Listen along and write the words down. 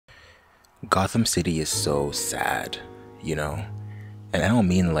Gotham City is so sad, you know? And I don't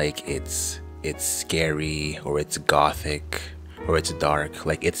mean like it's scary or it's gothic or it's dark,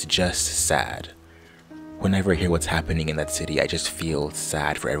 like it's just sad. Whenever I hear what's happening in that city, I just feel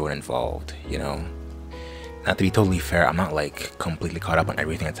sad for everyone involved, you know? Not to be totally fair, I'm not like completely caught up on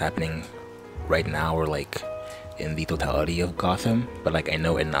everything that's happening right now or like in the totality of Gotham, but like I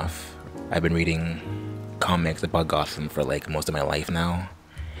know enough. I've been reading comics about Gotham for like most of my life now,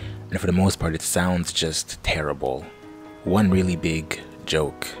 and for the most part it sounds just terrible. One really big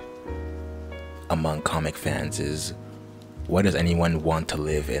joke among comic fans is, why does anyone want to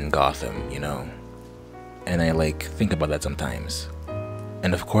live in Gotham, you know? And I like think about that sometimes.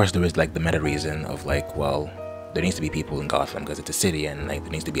 And of course there is like the meta reason of like, well, there needs to be people in Gotham because it's a city and like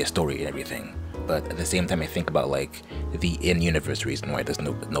there needs to be a story and everything. But at the same time I think about like the in-universe reason why there's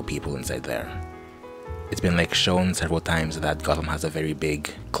no people inside there. It's been like shown several times that Gotham has a very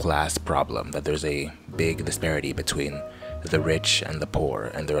big class problem, that there's a big disparity between the rich and the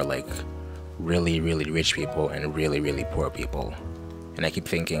poor, and there are like really rich people and really poor people. And I keep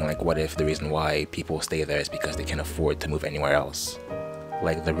thinking like, what if the reason why people stay there is because they can't afford to move anywhere else?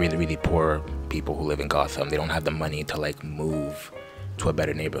 Like the really poor people who live in Gotham, they don't have the money to like move to a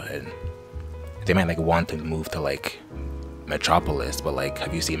better neighborhood. They might like want to move to like Metropolis, but like,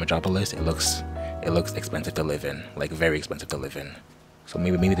 have you seen Metropolis? It looks expensive to live in, like very expensive to live in. So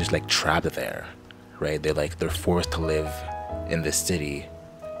maybe they're just like trapped there, right? They're forced to live in this city.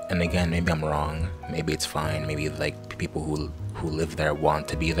 And again, maybe I'm wrong. Maybe it's fine. Maybe like people who live there want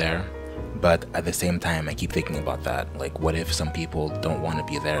to be there. But at the same time, I keep thinking about that. Like, what if some people don't want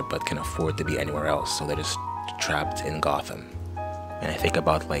to be there but can afford to be anywhere else, so they're just trapped in Gotham? And I think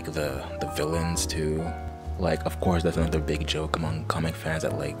about like the villains too. Like, of course, that's another big joke among comic fans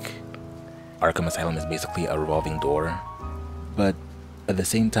that like Arkham Asylum is basically a revolving door. But at the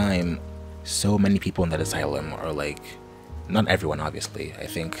same time, so many people in that asylum are like, not everyone obviously, I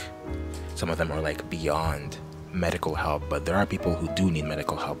think some of them are like beyond medical help, but there are people who do need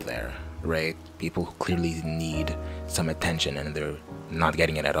medical help there, right? People who clearly need some attention and they're not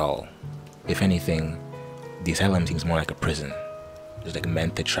getting it at all. If anything, the asylum seems more like a prison. It's like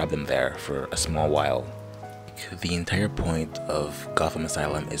meant to trap them there for a small while. The entire point of Gotham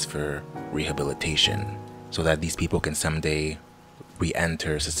Asylum is for rehabilitation, so that these people can someday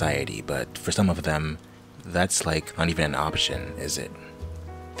re-enter society, but for some of them, that's like not even an option, is it?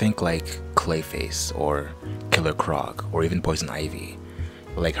 Think like Clayface or Killer Croc or even Poison Ivy.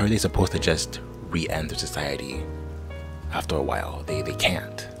 Like, how are they supposed to just re-enter society after a while? They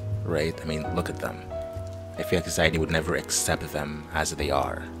can't, right? I mean, look at them. I feel like society would never accept them as they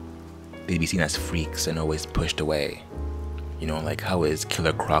are. They'd be seen as freaks and always pushed away. You know, like, how is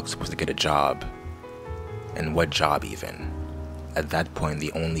Killer Croc supposed to get a job? And what job even? At that point,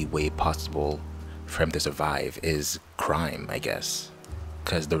 the only way possible for him to survive is crime, I guess.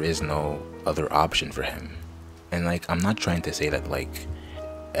 Because there is no other option for him. And like, I'm not trying to say that like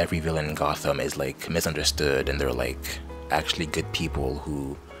every villain in Gotham is like misunderstood and they're like actually good people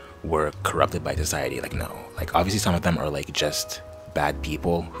who were corrupted by society. Like, no. Like, obviously some of them are like just bad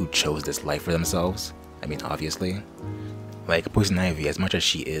people who chose this life for themselves. I mean, obviously. Like Poison Ivy, as much as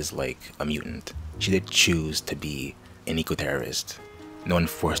she is like a mutant, she did choose to be an eco-terrorist. No one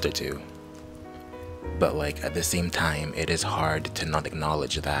forced her to. But like, at the same time, it is hard to not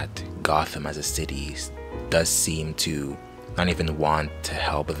acknowledge that Gotham as a city does seem to not even want to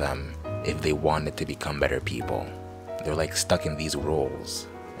help them if they wanted to become better people. They're like stuck in these roles,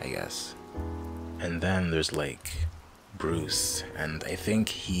 I guess. And then there's like Bruce, and I think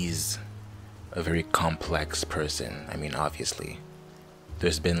he's a very complex person. I mean, obviously,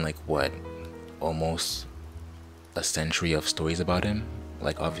 there's been like, what, almost a century of stories about him.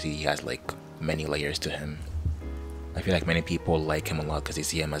 Like, obviously he has like many layers to him. I feel like many people like him a lot because they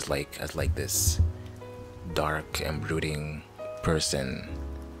see him as like this dark and brooding person,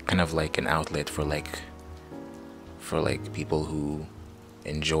 kind of like an outlet for like people who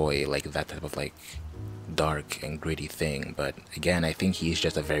enjoy like that type of like dark and gritty thing. But again, I think he's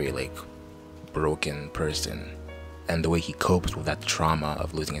just a very like broken person, and the way he copes with that trauma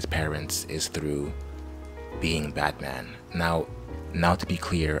of losing his parents is through being Batman. Now to be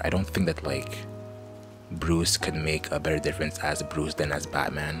clear, I don't think that like Bruce could make a better difference as Bruce than as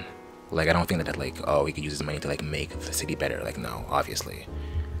Batman. Like, I don't think that like, oh, he could use his money to like make the city better. Like, no, obviously.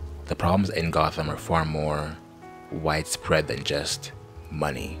 The problems in Gotham are far more widespread than just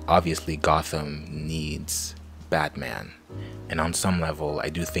money. Obviously, Gotham needs Batman. And on some level, I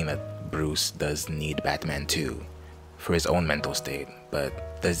do think that Bruce does need Batman too, for his own mental state.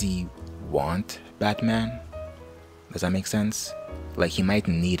 But does he want Batman? Does that make sense? Like, he might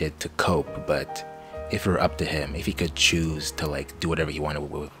need it to cope, but if it were up to him, if he could choose to like do whatever he wanted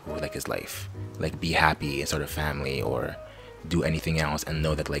with like his life, like be happy and start a family or do anything else and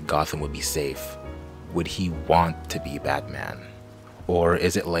know that like Gotham would be safe, would he want to be Batman? Or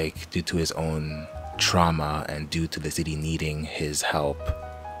is it like due to his own trauma and due to the city needing his help,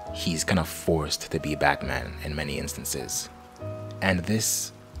 he's kind of forced to be Batman in many instances? And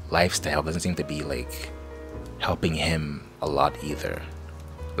this lifestyle doesn't seem to be like helping him a lot either.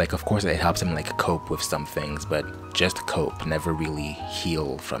 Like, of course it helps him like cope with some things, but just cope, never really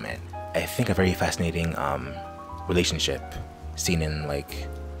heal from it. I think a very fascinating relationship seen in like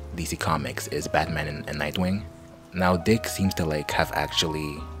DC Comics is Batman and Nightwing. Now Dick seems to like have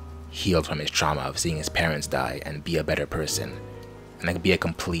actually healed from his trauma of seeing his parents die and be a better person, and like be a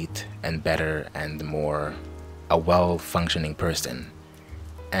complete and better and more a well-functioning person.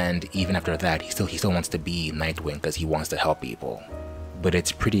 And even after that, he still wants to be Nightwing because he wants to help people. But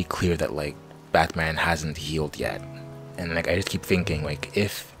it's pretty clear that like Batman hasn't healed yet. And like I just keep thinking, like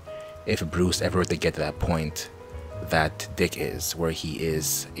if Bruce ever were to get to that point that Dick is, where he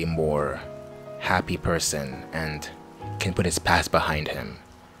is a more happy person and can put his past behind him,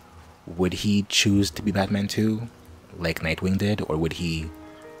 would he choose to be Batman too, like Nightwing did, or would he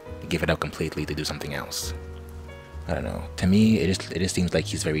give it up completely to do something else? I don't know. To me, it just seems like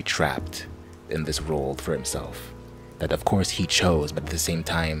he's very trapped in this role for himself. That of course he chose, but at the same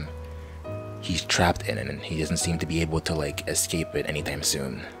time, he's trapped in it and he doesn't seem to be able to like escape it anytime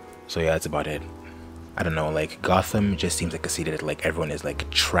soon. So yeah, that's about it. I don't know, like Gotham just seems like a city that like everyone is like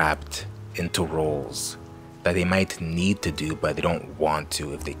trapped into roles that they might need to do, but they don't want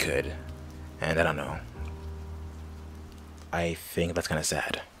to if they could. And I don't know. I think that's kind of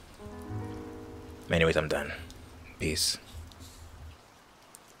sad. Anyways, I'm done. Peace.